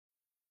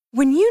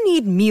When you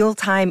need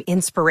mealtime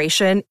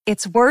inspiration,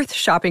 it's worth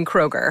shopping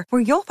Kroger,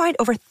 where you'll find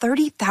over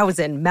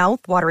 30,000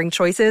 mouth-watering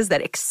choices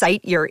that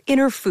excite your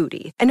inner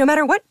foodie. And no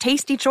matter what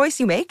tasty choice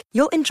you make,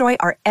 you'll enjoy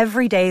our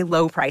everyday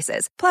low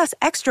prices, plus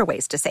extra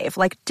ways to save,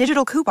 like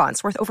digital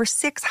coupons worth over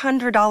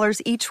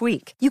 $600 each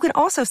week. You can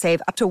also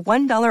save up to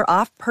 $1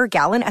 off per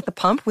gallon at the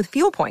pump with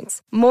fuel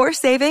points. More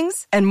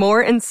savings and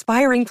more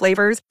inspiring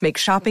flavors make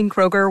shopping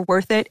Kroger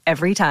worth it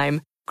every time.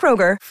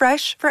 Kroger,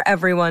 fresh for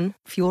everyone.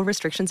 Fuel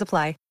restrictions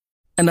apply.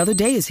 Another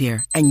day is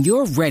here, and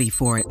you're ready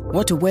for it.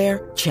 What to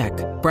wear? Check.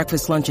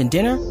 Breakfast, lunch, and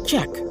dinner?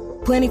 Check.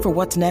 Planning for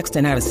what's next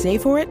and how to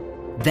save for it?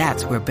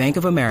 That's where Bank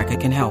of America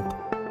can help.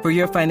 For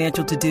your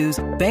financial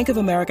to-dos, Bank of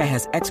America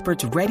has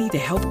experts ready to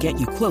help get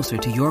you closer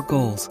to your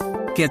goals.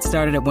 Get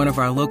started at one of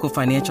our local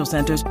financial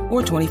centers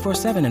or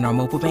 24/7 in our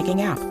mobile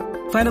banking app.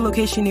 Find a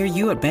location near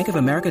you at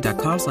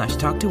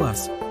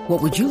bankofamerica.com/talktous.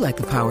 What would you like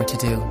the power to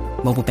do?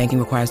 Mobile banking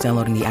requires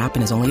downloading the app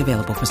and is only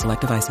available for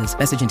select devices.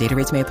 Message and data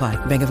rates may apply.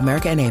 Bank of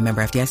America NA,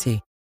 member FDIC.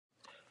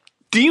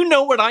 Do you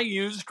know what I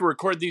use to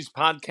record these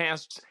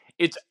podcasts?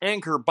 It's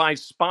Anchor by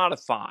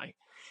Spotify.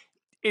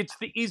 It's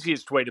the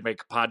easiest way to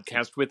make a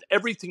podcast with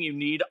everything you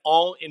need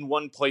all in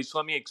one place.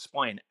 Let me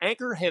explain.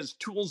 Anchor has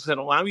tools that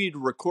allow you to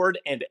record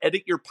and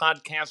edit your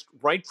podcast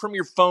right from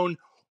your phone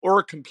or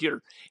a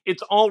computer.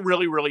 It's all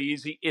really, really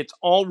easy. It's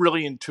all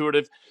really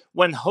intuitive.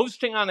 When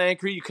hosting on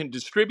Anchor, you can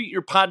distribute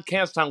your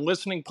podcast on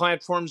listening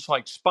platforms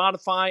like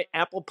Spotify,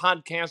 Apple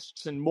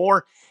Podcasts, and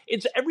more.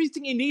 It's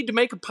everything you need to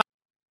make a podcast.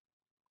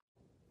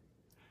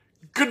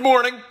 Good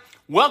morning.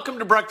 Welcome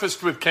to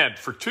Breakfast with Kent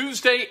for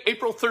Tuesday,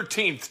 April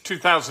 13th,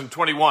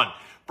 2021.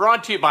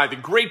 Brought to you by the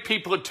great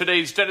people at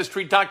Today's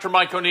Dentistry, Dr.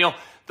 Mike O'Neill,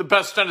 the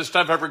best dentist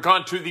I've ever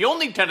gone to, the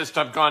only dentist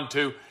I've gone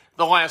to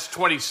the last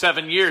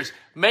 27 years.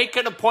 Make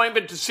an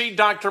appointment to see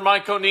Dr.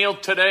 Mike O'Neill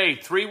today,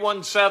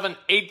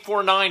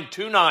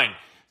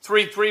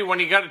 317-849-2933. When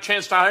you got a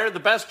chance to hire the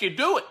best, you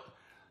do it.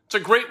 It's a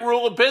great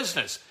rule of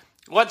business.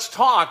 Let's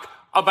talk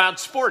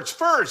about sports.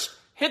 First,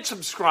 hit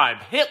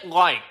subscribe, hit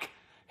like,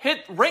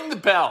 ring the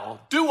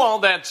bell, do all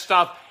that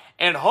stuff,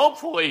 and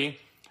hopefully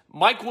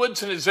Mike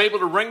Woodson is able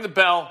to ring the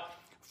bell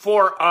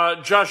for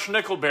Josh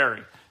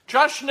Nickelberry.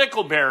 Josh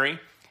Nickelberry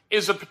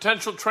is a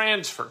potential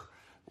transfer.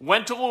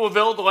 Went to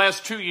Louisville the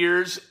last 2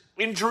 years,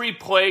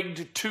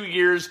 injury-plagued 2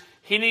 years.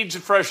 He needs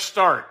a fresh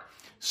start.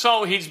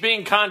 So he's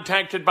being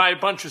contacted by a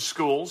bunch of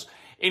schools,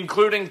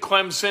 including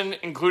Clemson,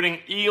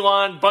 including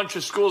Elon, bunch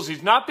of schools.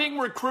 He's not being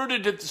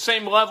recruited at the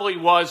same level he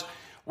was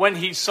when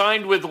he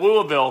signed with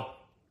Louisville.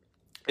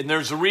 And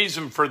there's a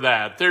reason for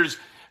that. There's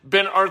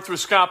been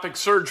arthroscopic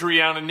surgery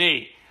on a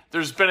knee.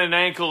 There's been an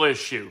ankle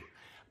issue.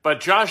 But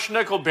Josh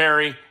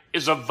Nickelberry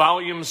is a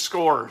volume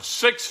scorer.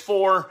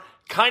 6'4",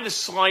 kind of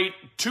slight,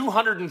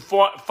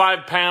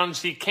 205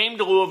 pounds. He came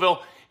to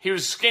Louisville. He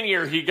was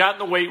skinnier. He got in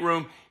the weight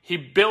room. He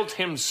built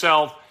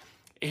himself.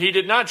 He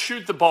did not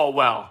shoot the ball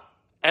well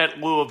at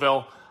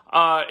Louisville,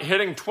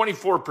 hitting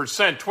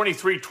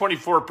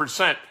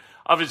 24%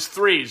 of his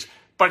threes.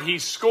 But he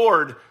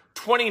scored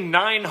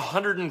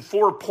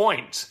 2,904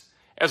 points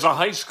as a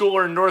high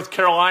schooler in North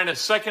Carolina,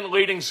 second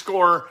leading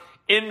scorer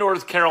in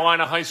North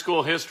Carolina high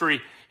school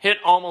history, hit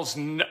almost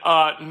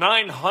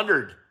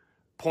 900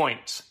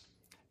 points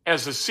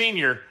as a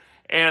senior.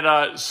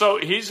 And so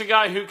he's a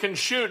guy who can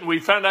shoot. And we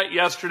found out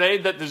yesterday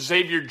that the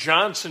Xavier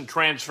Johnson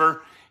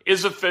transfer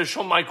is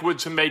official. Mike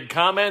Woodson made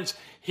comments.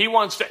 He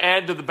wants to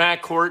add to the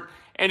backcourt,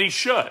 and he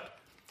should,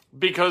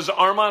 because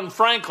Armaan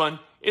Franklin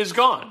is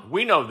gone.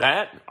 We know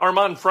that.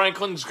 Armaan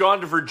Franklin's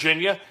gone to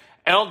Virginia.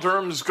 Al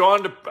Durham's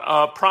gone to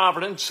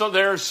Providence. So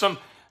there's some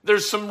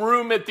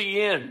room at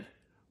the end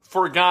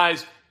for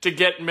guys to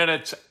get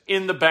minutes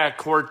in the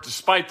backcourt,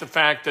 despite the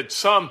fact that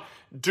some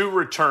do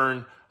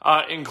return,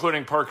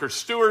 including Parker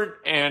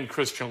Stewart and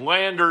Christian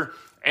Lander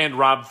and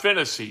Rob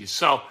Finney.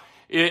 So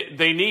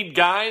they need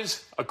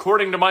guys,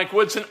 according to Mike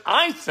Woodson,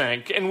 I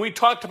think, and we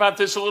talked about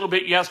this a little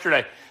bit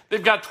yesterday.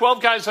 They've got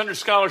 12 guys under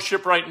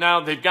scholarship right now.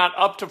 They've got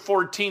up to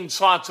 14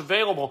 slots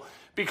available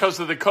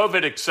because of the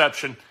COVID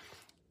exception.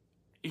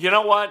 You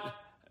know what?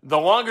 The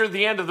longer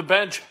the end of the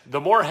bench, the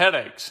more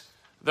headaches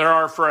there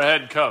are for a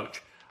head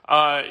coach.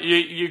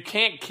 You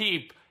can't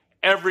keep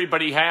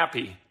everybody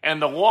happy. And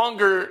the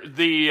longer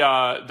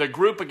the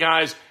group of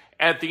guys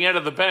at the end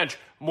of the bench,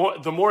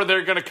 the more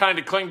they're going to kind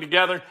of cling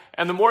together,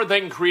 and the more they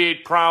can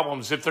create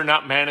problems if they're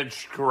not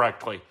managed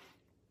correctly.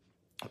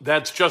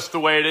 That's just the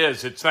way it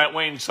is. It's that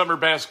way in summer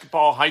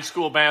basketball, high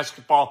school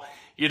basketball.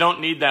 You don't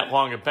need that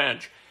long a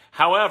bench.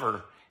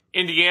 However,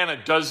 Indiana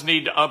does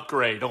need to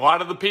upgrade. A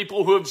lot of the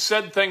people who have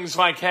said things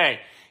like, hey,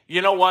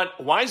 you know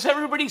what? Why is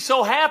everybody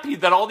so happy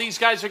that all these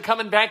guys are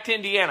coming back to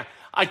Indiana?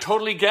 I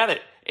totally get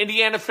it.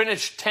 Indiana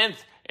finished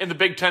 10th in the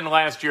Big Ten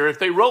last year. If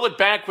they roll it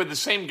back with the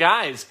same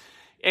guys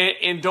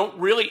and don't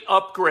really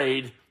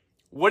upgrade,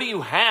 what do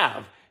you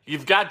have?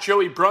 You've got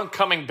Joey Brunk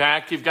coming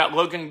back. You've got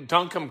Logan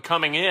Duncombe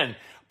coming in.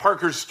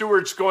 Parker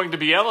Stewart's going to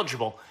be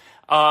eligible.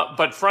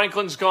 But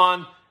Franklin's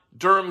gone.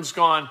 Durham's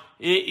gone.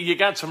 You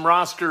got some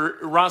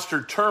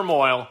roster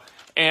turmoil.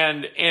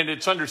 And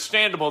it's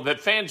understandable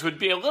that fans would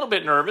be a little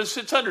bit nervous.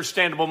 It's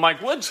understandable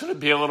Mike Woodson would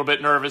be a little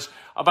bit nervous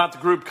about the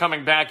group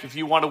coming back if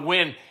you want to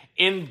win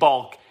in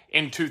bulk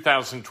in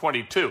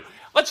 2022.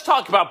 Let's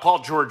talk about Paul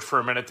George for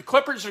a minute. The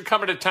Clippers are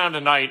coming to town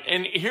tonight,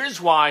 and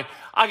here's why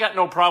I got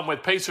no problem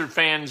with Pacer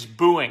fans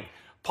booing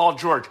Paul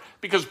George,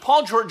 because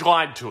Paul George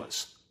lied to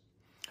us.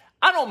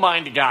 I don't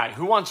mind a guy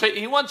who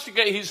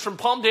he's from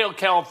Palmdale,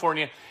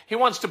 California. He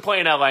wants to play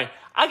in LA.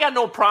 I got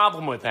no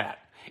problem with that.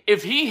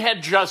 If he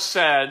had just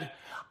said,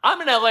 I'm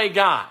an LA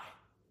guy.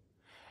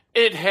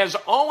 It has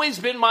always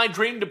been my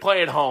dream to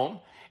play at home.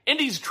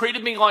 Indy's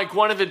treated me like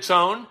one of its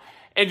own,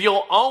 and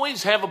you'll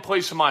always have a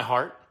place in my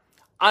heart.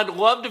 I'd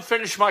love to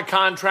finish my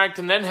contract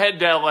and then head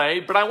to LA,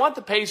 but I want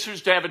the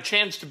Pacers to have a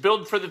chance to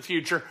build for the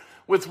future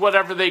with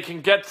whatever they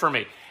can get for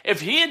me.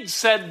 If he had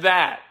said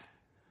that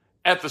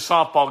at the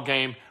softball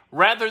game,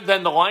 rather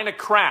than the line of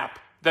crap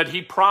that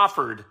he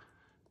proffered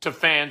to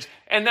fans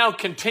and now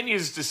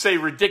continues to say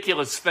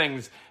ridiculous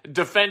things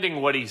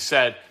defending what he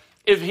said,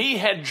 if he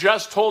had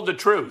just told the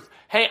truth,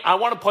 hey, I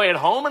want to play at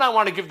home and I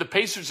want to give the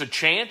Pacers a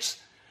chance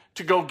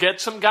to go get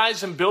some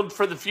guys and build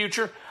for the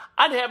future,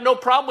 I'd have no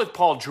problem with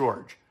Paul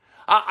George.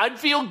 I'd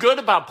feel good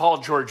about Paul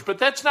George, but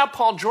that's not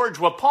Paul George.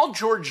 What Paul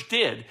George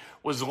did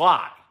was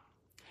lie.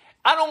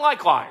 I don't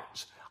like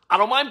liars. I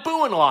don't mind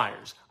booing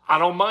liars. I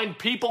don't mind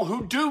people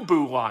who do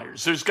boo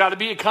liars. There's got to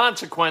be a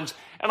consequence,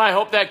 and I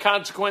hope that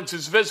consequence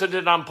is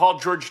visited on Paul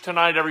George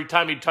tonight every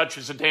time he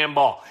touches a damn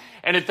ball.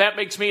 And if that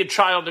makes me a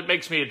child, it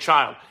makes me a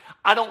child.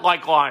 I don't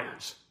like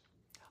liars.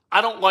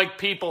 I don't like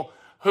people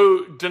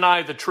who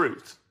deny the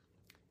truth.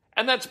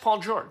 And that's Paul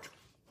George.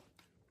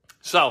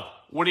 So,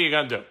 what are you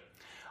going to do?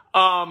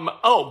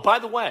 By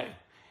the way,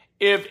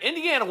 if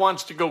Indiana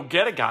wants to go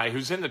get a guy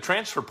who's in the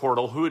transfer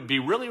portal who would be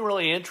really,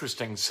 really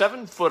interesting,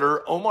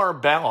 7-footer Omar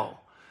Ballo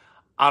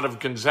out of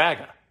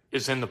Gonzaga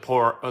is in the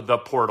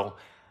portal.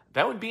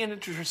 That would be an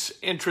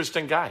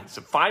interesting guy. He's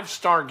a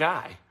 5-star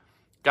guy.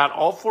 Got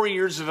all 4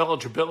 years of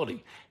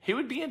eligibility. He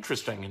would be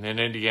interesting in an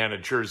Indiana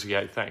jersey,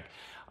 I think.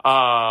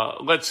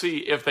 Let's see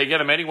if they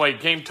get him anyway.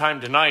 Game time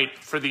tonight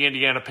for the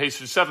Indiana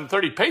Pacers,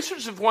 7:30.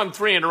 Pacers have won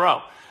 3 in a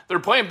row. They're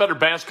playing better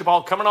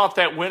basketball, coming off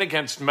that win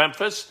against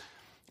Memphis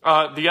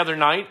the other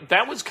night.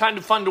 That was kind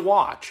of fun to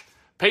watch.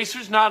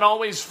 Pacers not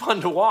always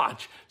fun to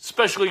watch,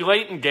 especially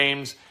late in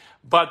games.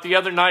 But the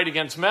other night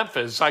against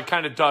Memphis, I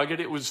kind of dug it.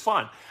 It was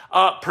fun.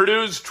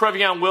 Purdue's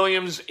Trevion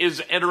Williams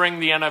is entering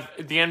the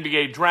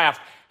NBA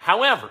draft.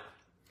 However,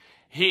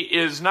 he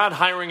is not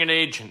hiring an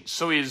agent,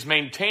 so he is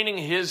maintaining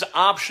his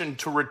option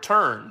to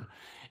return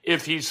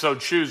if he so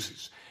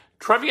chooses.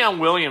 Trevion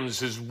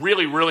Williams is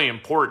really, really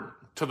important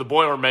to the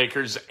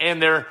Boilermakers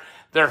and their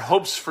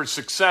hopes for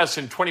success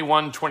in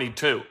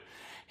 21-22.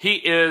 He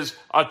is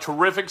a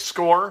terrific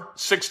scorer,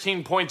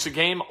 16 points a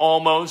game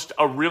almost,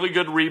 a really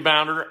good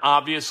rebounder,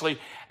 obviously,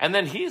 and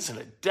then he's an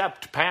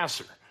adept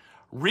passer,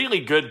 really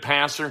good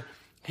passer.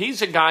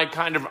 He's a guy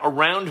kind of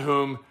around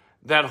whom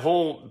that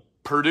whole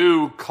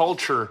Purdue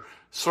culture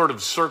sort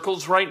of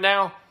circles right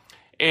now.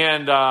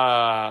 And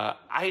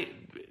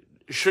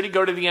should he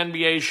go to the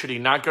NBA? Should he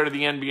not go to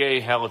the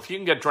NBA? Hell, if you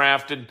can get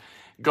drafted,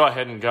 go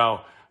ahead and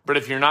go. But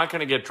if you're not going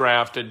to get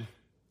drafted,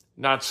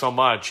 not so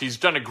much. He's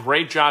done a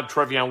great job,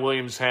 Trevion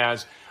Williams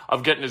has,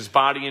 of getting his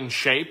body in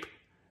shape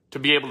to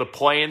be able to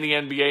play in the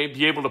NBA,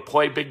 be able to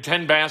play Big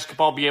Ten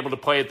basketball, be able to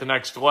play at the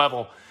next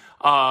level.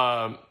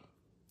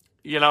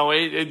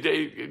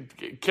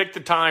 Kick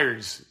the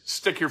tires,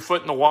 stick your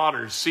foot in the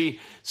water, see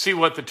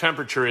what the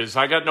temperature is.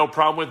 I got no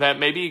problem with that.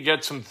 Maybe you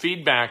get some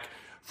feedback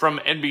from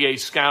NBA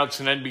scouts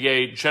and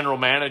NBA general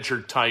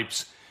manager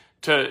types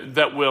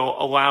that will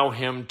allow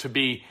him to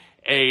be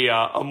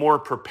a more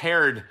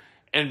prepared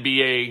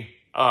NBA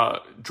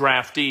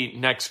draftee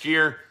next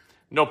year.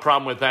 No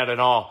problem with that at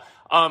all.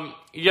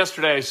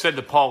 Yesterday I said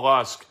to Paul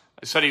Lusk,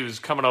 I said he was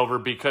coming over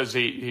because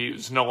he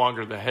was no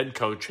longer the head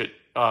coach at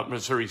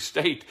Missouri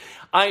State.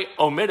 I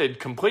omitted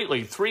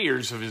completely 3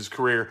 years of his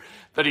career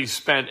that he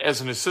spent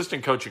as an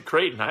assistant coach at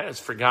Creighton. I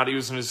just forgot he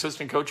was an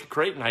assistant coach at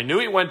Creighton. I knew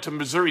he went to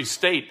Missouri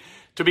State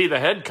to be the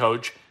head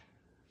coach.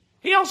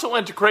 He also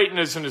went to Creighton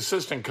as an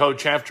assistant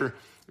coach after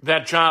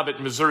that job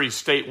at Missouri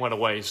State went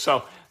away.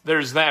 So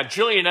there's that.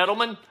 Julian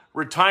Edelman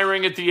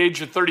retiring at the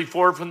age of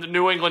 34 from the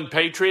New England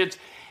Patriots.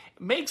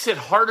 Makes it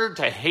harder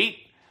to hate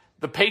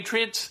the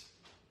Patriots.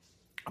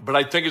 But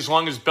I think as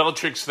long as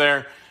Belichick's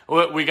there,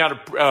 we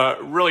got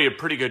really a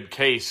pretty good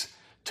case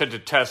to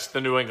detest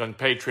the New England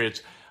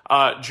Patriots.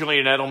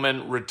 Julian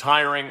Edelman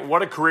retiring.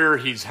 What a career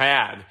he's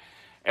had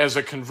as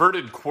a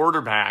converted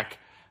quarterback.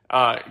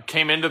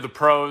 Came into the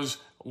pros,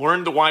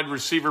 learned the wide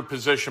receiver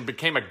position,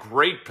 became a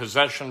great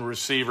possession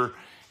receiver,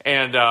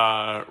 and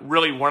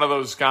really one of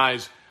those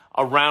guys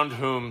around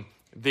whom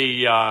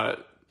the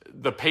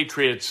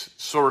Patriots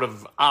sort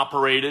of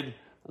operated,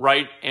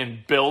 right,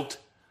 and built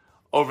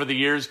over the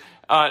years.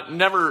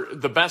 Never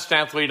the best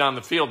athlete on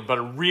the field, but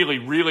a really,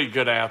 really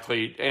good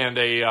athlete and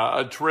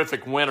a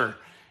terrific winner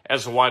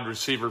as a wide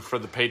receiver for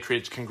the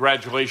Patriots.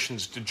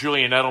 Congratulations to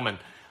Julian Edelman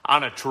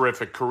on a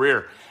terrific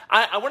career.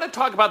 I want to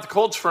talk about the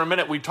Colts for a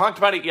minute. We talked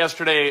about it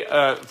yesterday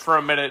for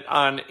a minute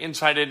on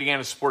Inside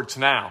Indiana Sports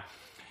Now.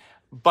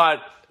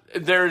 But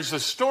there's a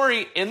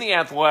story in The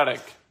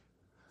Athletic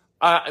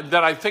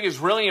that I think is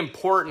really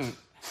important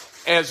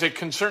as it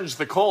concerns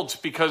the Colts,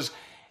 because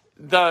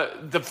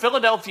the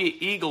Philadelphia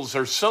Eagles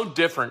are so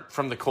different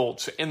from the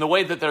Colts in the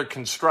way that they're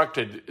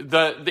constructed.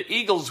 The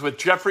Eagles with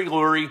Jeffrey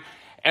Lurie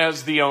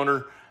as the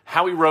owner,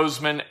 Howie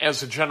Roseman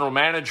as a general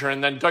manager,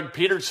 and then Doug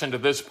Peterson to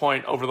this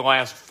point over the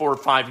last 4 or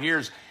 5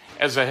 years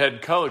as a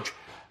head coach.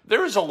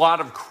 There is a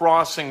lot of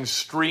crossing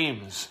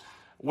streams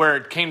where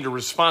it came to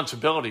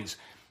responsibilities.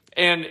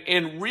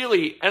 And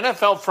really,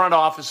 NFL front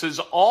offices,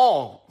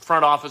 all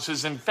front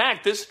offices, in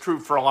fact, this is true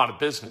for a lot of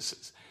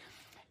businesses.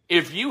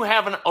 If you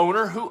have an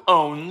owner who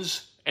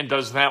owns and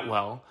does that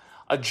well,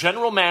 a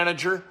general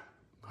manager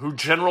who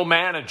general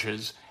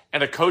manages,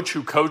 and a coach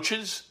who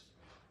coaches,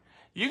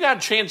 you got a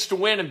chance to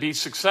win and be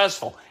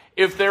successful.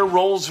 If their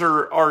roles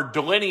are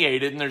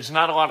delineated and there's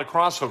not a lot of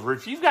crossover,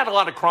 if you've got a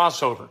lot of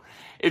crossover,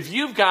 if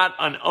you've got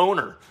an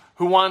owner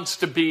who wants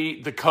to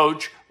be the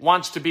coach,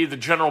 wants to be the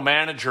general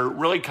manager,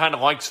 really kind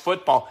of likes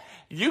football,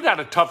 you got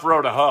a tough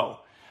row to hoe,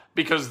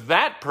 because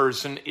that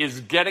person is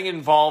getting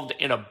involved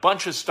in a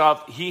bunch of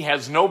stuff he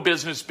has no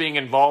business being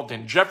involved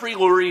in. Jeffrey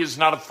Lurie is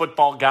not a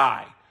football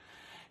guy.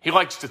 He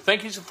likes to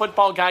think he's a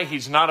football guy.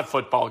 He's not a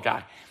football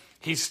guy.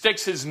 He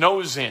sticks his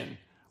nose in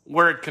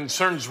where it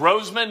concerns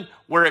Roseman,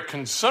 where it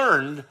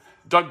concerned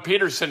Doug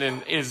Peterson,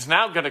 and is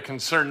now going to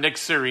concern Nick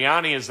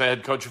Sirianni as the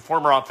head coach, a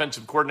former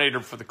offensive coordinator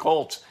for the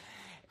Colts.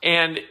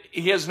 And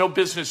he has no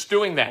business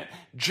doing that.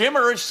 Jim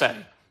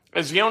Irsay,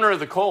 as the owner of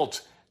the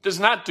Colts, does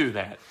not do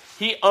that.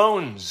 He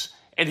owns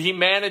and he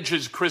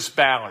manages Chris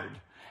Ballard.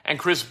 And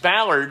Chris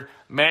Ballard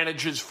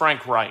manages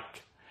Frank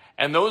Reich.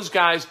 And those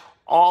guys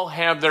all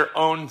have their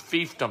own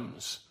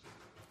fiefdoms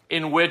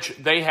in which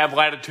they have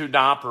latitude to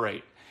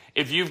operate.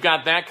 If you've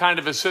got that kind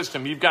of a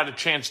system, you've got a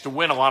chance to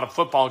win a lot of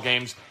football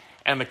games.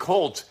 And the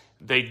Colts,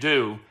 they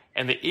do.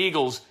 And the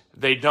Eagles,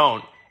 they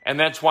don't. And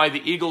that's why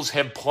the Eagles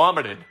have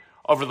plummeted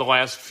over the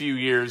last few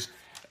years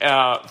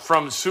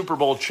from Super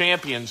Bowl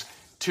champions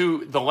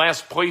to the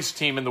last place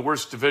team in the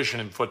worst division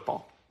in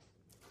football.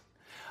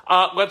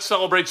 Let's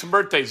celebrate some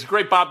birthdays. The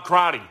great Bob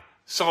Crotty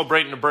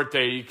celebrating a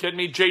birthday. Are you kidding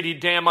me? J.D.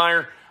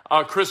 Dameyer,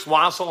 Chris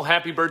Wassel,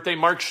 happy birthday.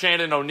 Mark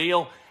Shannon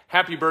O'Neill,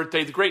 happy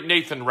birthday. The great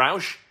Nathan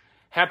Roush,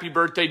 happy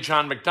birthday.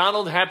 John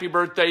McDonald, happy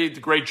birthday.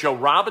 The great Joe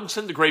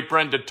Robinson, the great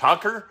Brenda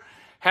Tucker,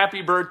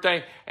 happy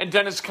birthday. And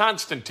Dennis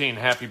Constantine,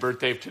 happy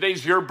birthday. If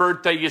today's your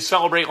birthday, you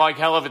celebrate like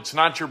hell. If it's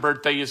not your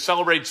birthday, you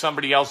celebrate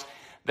somebody else.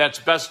 That's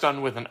best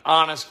done with an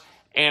honest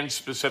and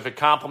specific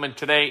compliment.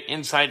 Today,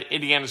 Inside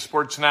Indiana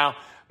Sports Now,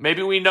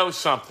 maybe we know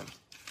something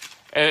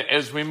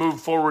as we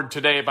move forward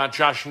today about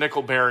Josh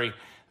Nickelberry,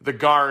 the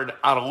guard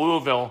out of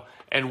Louisville,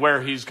 and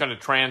where he's going to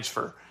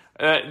transfer.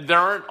 There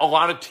aren't a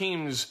lot of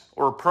teams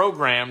or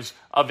programs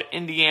of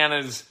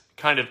Indiana's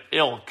kind of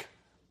ilk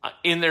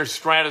in their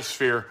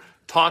stratosphere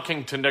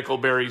talking to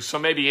Nickelberry, so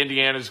maybe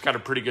Indiana's got a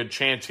pretty good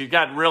chance. You've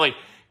got really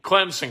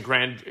Clemson,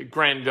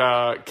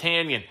 Grand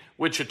Canyon,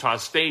 Wichita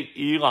State,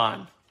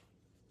 Elon.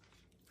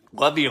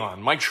 Love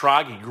Elon. Mike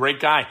Schrage, great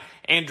guy.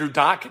 Andrew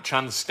Dockich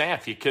on the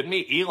staff. You kidding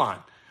me? Elon,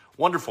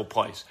 wonderful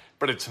place,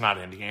 but it's not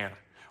Indiana.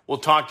 We'll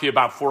talk to you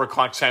about 4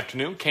 o'clock this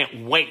afternoon.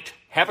 Can't wait.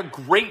 Have a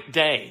great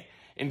day.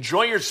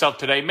 Enjoy yourself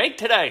today. Make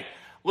today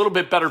a little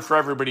bit better for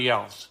everybody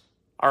else.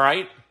 All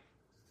right?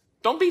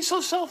 Don't be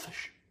so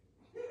selfish.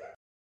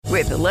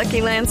 With the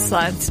Lucky Land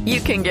Slots,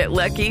 you can get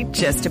lucky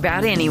just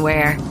about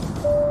anywhere.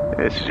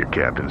 This is your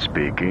captain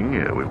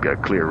speaking. We've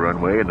got clear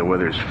runway and the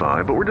weather's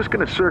fine, but we're just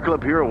going to circle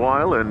up here a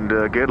while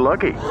and get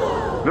lucky.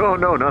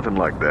 No, nothing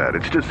like that.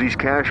 It's just these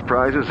cash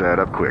prizes add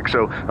up quick.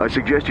 So I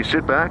suggest you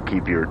sit back,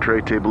 keep your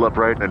tray table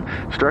upright, and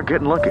start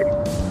getting lucky.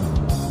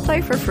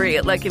 Play for free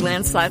at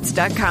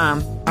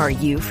LuckyLandSlots.com. Are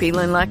you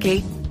feeling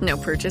lucky? No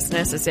purchase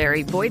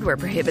necessary. Void where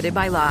prohibited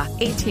by law.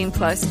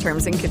 18+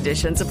 terms and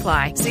conditions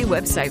apply. See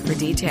website for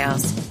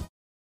details.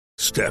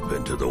 Step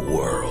into the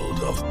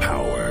world of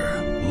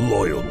power,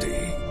 loyalty,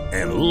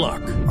 and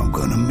luck. I'm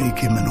gonna make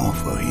him an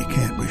offer he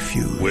can't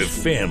refuse. With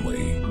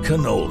family,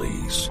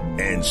 cannolis,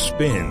 and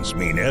spins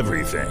mean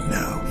everything.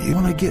 Now, you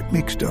wanna get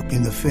mixed up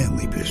in the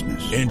family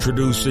business.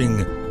 Introducing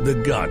The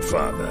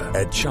Godfather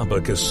at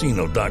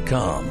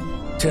ChumbaCasino.com.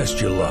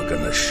 Test your luck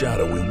in the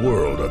shadowy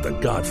world of The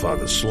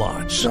Godfather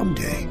slot.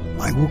 Someday,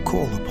 I will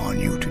call upon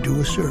you to do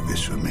a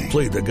service for me.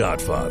 Play The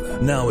Godfather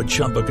now at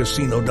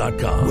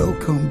ChumbaCasino.com.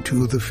 Welcome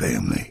to the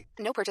family.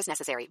 No purchase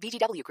necessary.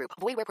 VGW Group.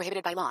 Void where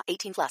prohibited by law.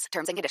 18+.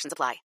 Terms and conditions apply.